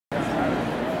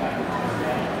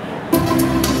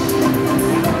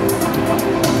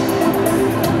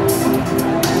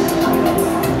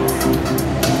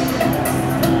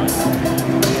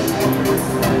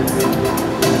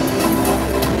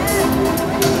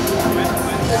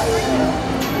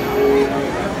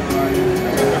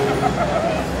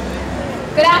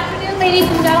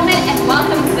and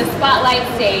welcome to the Spotlight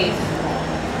stage.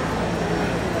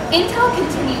 Intel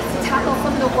continues to tackle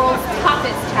some of the world's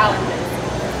toughest challenges,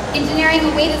 engineering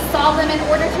a way to solve them in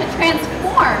order to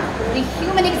transform the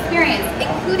human experience,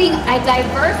 including a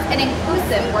diverse and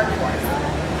inclusive workforce.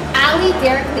 Ali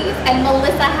Derkles and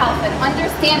Melissa Halfin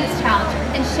understand this challenge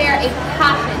and share a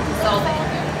passion to solve it.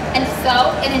 And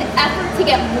so, in an effort to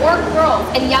get more girls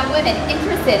and young women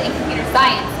interested in computer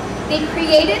science, they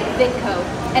created Vidcode,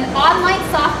 an online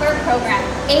software program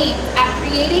aimed at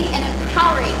creating and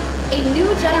empowering a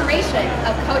new generation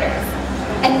of coders.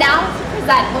 And now to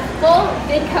present the full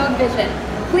Vidcode vision,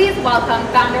 please welcome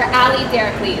founder Ali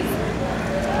Derkles.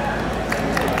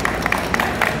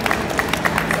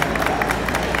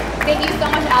 Thank you so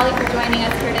much, Ali, for joining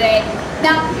us here today.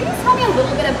 Now, can you just tell me a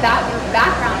little bit about your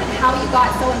background and how you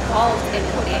got so involved in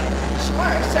coding?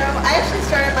 Sure. So I actually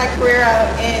started my career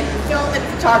out in film and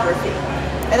photography,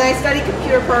 and then I studied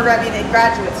computer programming in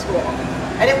graduate school.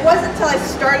 And it wasn't until I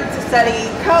started to study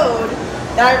code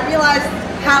that I realized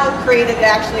how creative it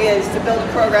actually is to build a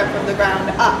program from the ground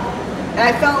up. And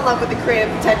I fell in love with the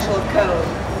creative potential of code.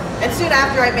 And soon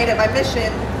after, I made it my mission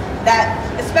that,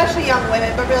 especially young women,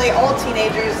 but really all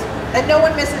teenagers, that no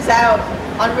one misses out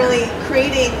on really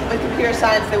creating with computer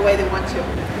science the way they want to.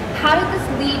 How did this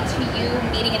lead to you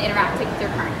meeting and interacting with your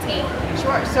current team?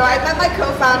 Sure. So I met my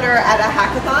co-founder at a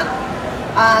hackathon.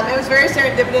 It was very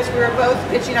serendipitous. We were both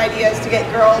pitching ideas to get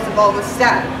girls involved with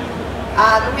STEM.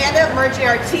 And we ended up merging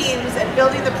our teams and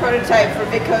building the prototype for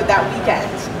Vidcode that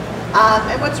weekend.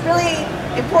 And what's really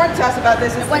important to us about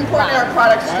this is important in our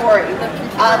product story.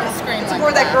 It's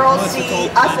important that girls see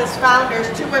us as founders,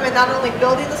 two women not only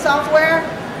building the software,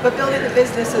 but building the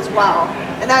business as well.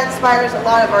 And that inspires a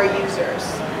lot of our users.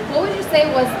 What would you say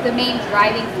was the main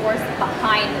driving force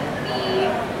behind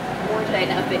the origin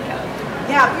of Vidcode?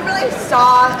 Yeah, we really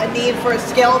saw a need for a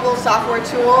scalable software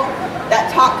tool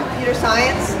that taught computer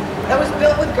science that was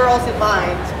built with girls in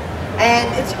mind.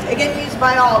 And it's, again, used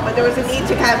by all, but there was a need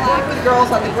to kind of work with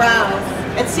girls on the ground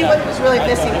and see what was really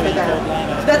missing for them.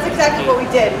 So that's exactly what we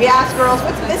did. We asked girls,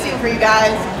 what's missing for you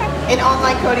guys in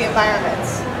online coding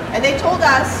environments? And they told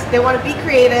us they want to be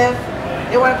creative,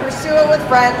 they want to pursue it with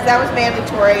friends, that was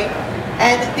mandatory,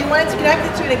 and they wanted to connect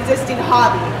it to an existing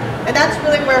hobby. And that's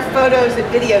really where photos and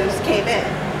videos came in.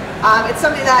 It's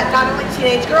something that not only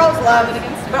teenage girls love,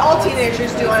 but all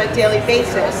teenagers do on a daily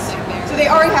basis. So they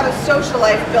already have a social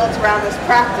life built around this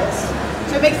practice.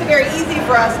 So it makes it very easy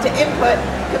for us to input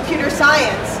computer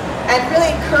science and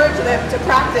really encourage them to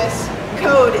practice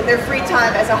code in their free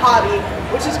time as a hobby,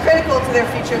 which is critical to their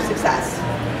future success.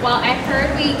 Well, I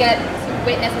heard we get to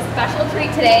witness a special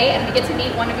treat today and we get to meet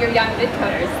one of your young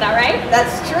Vidcoders, is that right?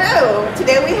 That's true.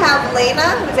 Today we have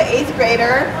Laina, who's an 8th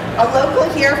grader, a local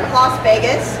here from Las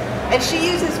Vegas, and she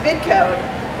uses Vidcode.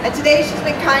 And today she's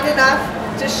been kind enough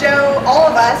to show all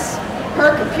of us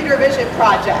her computer vision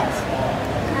project.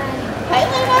 Hi,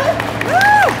 Laina.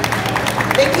 Woo!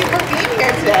 Thank you for being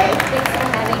here today. Thanks for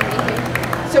having me here.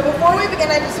 So before we begin,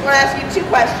 I just want to ask you 2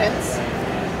 questions.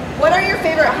 What are your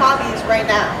favorite hobbies right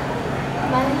now?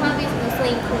 My hobbies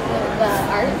mostly include the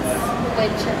arts,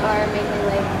 which are mainly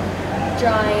like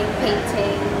drawing,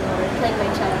 painting, or playing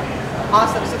my cello.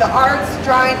 Awesome. So the arts,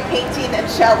 drawing, painting, and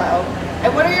cello.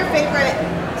 And what are your favorite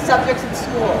subjects in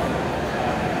school?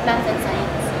 Math and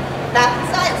science. Math and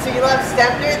science. So you love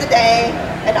STEM during the day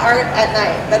and art at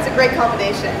night. That's a great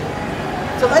combination.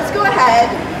 So let's go ahead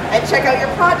and check out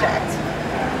your project.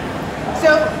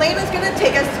 So Laina's going to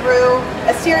take us through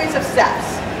a series of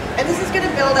steps. And this is going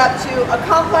to build up to a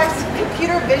complex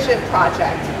computer vision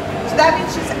project. So that means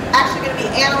she's actually going to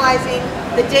be analyzing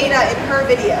the data in her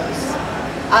videos.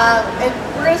 And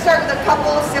we're going to start with a couple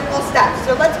simple steps.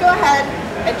 So let's go ahead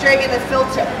and drag in a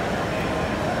filter.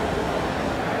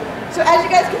 So as you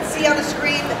guys can see on the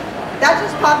screen, that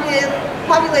just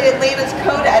populated Laina's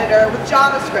code editor with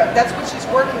JavaScript. That's what she's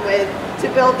working with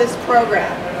to build this program.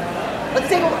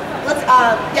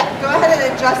 Go ahead and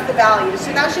adjust the values.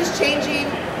 So now she's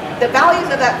changing the values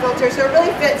of that filter so it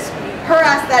really fits her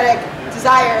aesthetic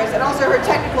desires and also her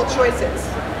technical choices.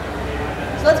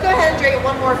 So let's go ahead and drag in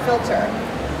one more filter.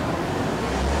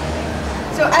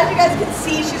 So as you guys can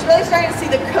see, she's really starting to see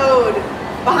the code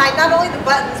behind not only the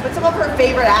buttons, but some of her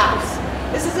favorite apps.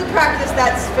 This is a practice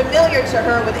that's familiar to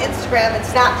her with Instagram and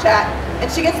Snapchat, and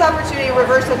she gets the opportunity to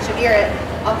reverse engineer it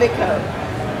on Vidcode.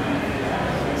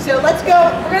 So let's go,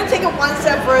 we're going to take it one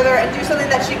step further and do something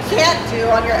that you can't do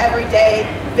on your everyday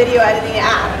video editing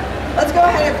app. Let's go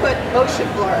ahead and put motion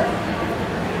blur.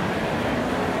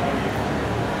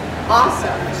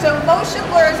 Awesome. So motion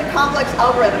blur is a complex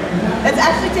algorithm that's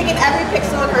actually taking every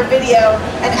pixel in her video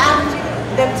and averaging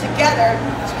them together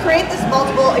to create this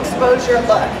multiple exposure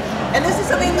look. And this is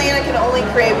something Laina can only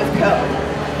create with code.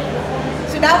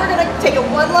 So now we're going to take it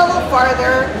one level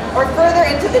farther or further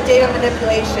into the data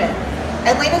manipulation.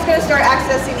 And Laina's going to start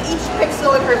accessing each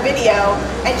pixel in her video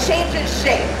and change its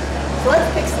shape. So let's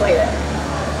pixelate it.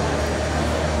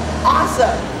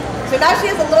 Awesome. So now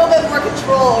she has a little bit more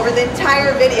control over the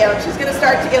entire video. She's going to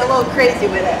start to get a little crazy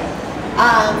with it.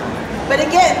 But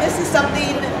again, this is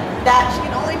something that she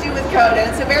can only do with code, and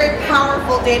it's a very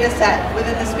powerful data set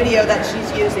within this video that she's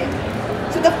using.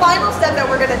 So the final step that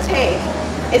we're going to take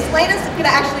is Laina's going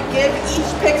to actually give each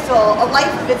pixel a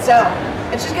life of its own,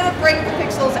 and she's going to break the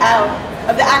pixels out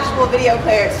of the actual video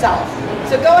player itself.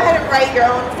 So go ahead and write your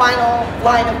own final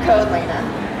line of code, Laina.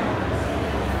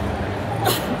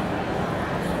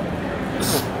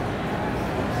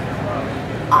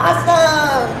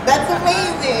 Awesome! That's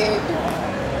amazing!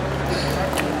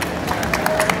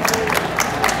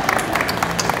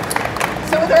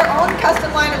 So with her own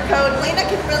custom line of code, Laina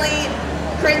can really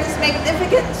create this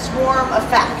magnificent swarm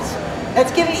effect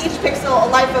that's giving each pixel a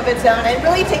life of its own and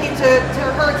really taking her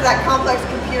to that complex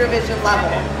computer vision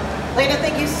level. Laina,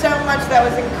 thank you so much. That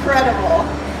was incredible.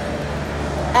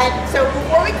 And so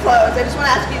before we close, I just want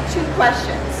to ask you 2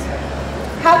 questions.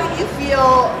 How did you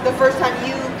feel the first time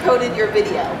you coded your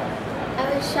video? I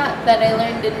was shocked that I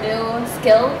learned a new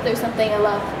skill through something I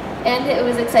love. And it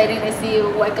was exciting to see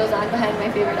what goes on behind my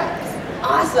favorite apps.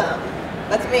 Awesome.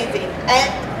 That's amazing. And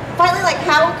finally,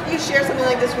 how can you share something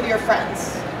like this with your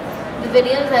friends? The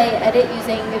videos I edit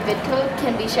using Vidcode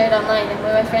can be shared online, and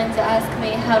when my friends ask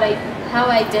me how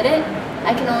I did it,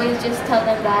 I can always just tell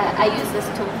them that I use this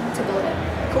tool to build it.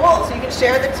 Cool. So you can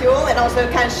share the tool and also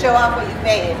kind of show off what you've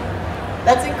made.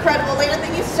 That's incredible. Laina,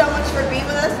 thank you so much for being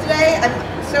with us today. I'm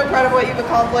so proud of what you've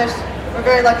accomplished. We're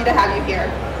very lucky to have you here.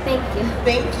 Thank you.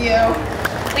 Thank you.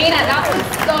 Laina, that was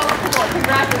so cool.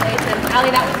 Congratulations.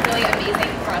 Allie, that was really amazing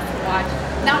for us to watch.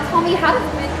 Now tell me, how does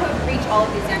Vidcode reach all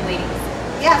of these young ladies?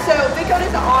 Yeah, so Vidcode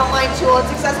is an online tool. It's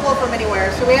accessible from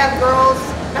anywhere. So we have girls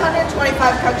in 125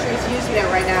 countries using it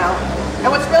right now.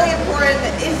 And what's really important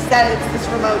is that it's this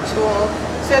remote tool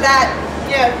so that,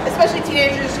 especially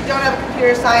teenagers who don't have a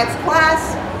computer science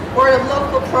class or a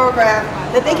local program,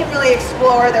 that they can really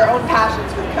explore their own passions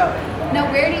with code. Now,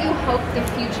 where do you hope the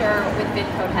future with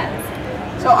Vidcode heads?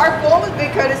 So our goal with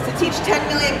Vidcode is to teach 10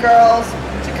 million girls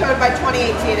to code by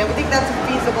 2018, and we think that's a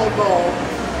feasible goal.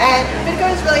 And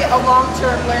Vidcode is really a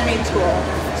long-term learning tool.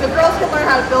 So girls can learn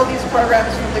how to build these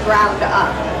programs from the ground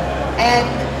up. And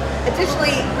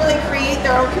additionally, really create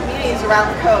their own communities around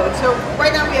code. So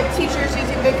right now we have teachers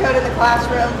using Vidcode in the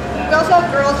classroom. We also have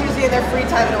girls using it in their free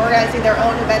time and organizing their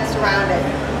own events around it.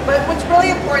 But what's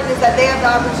really important is that they have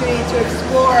the opportunity to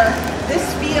explore this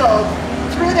field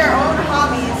through their own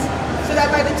hobbies, so that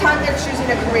by the time they're choosing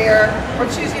a career or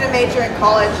choosing a major in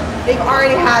college, they've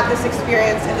already had this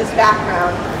experience and this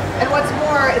background. And what's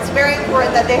more, it's very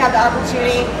important that they have the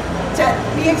opportunity to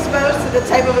be exposed to the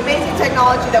type of amazing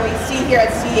technology that we see here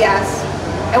at CES.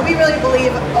 And we really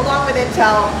believe, along with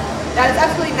Intel, that it's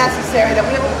absolutely necessary that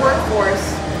we have a workforce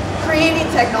creating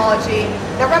technology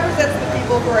that represents the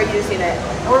people who are using it.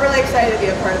 And we're really excited to be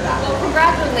a part of that. Well,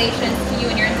 congratulations to you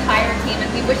and your entire team, and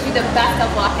we wish you the best of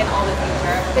luck in all the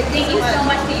future. But thank you so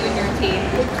much to you and your team.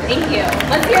 Thank you.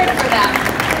 Let's hear it for them.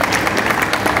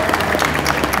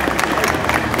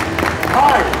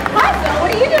 Hi. Hi, Phil. What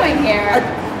are you doing here?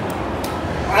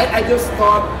 I just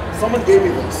thought someone gave me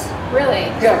this. Really?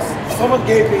 Yes, someone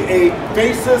gave me a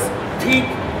Basis Peak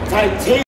Titanium.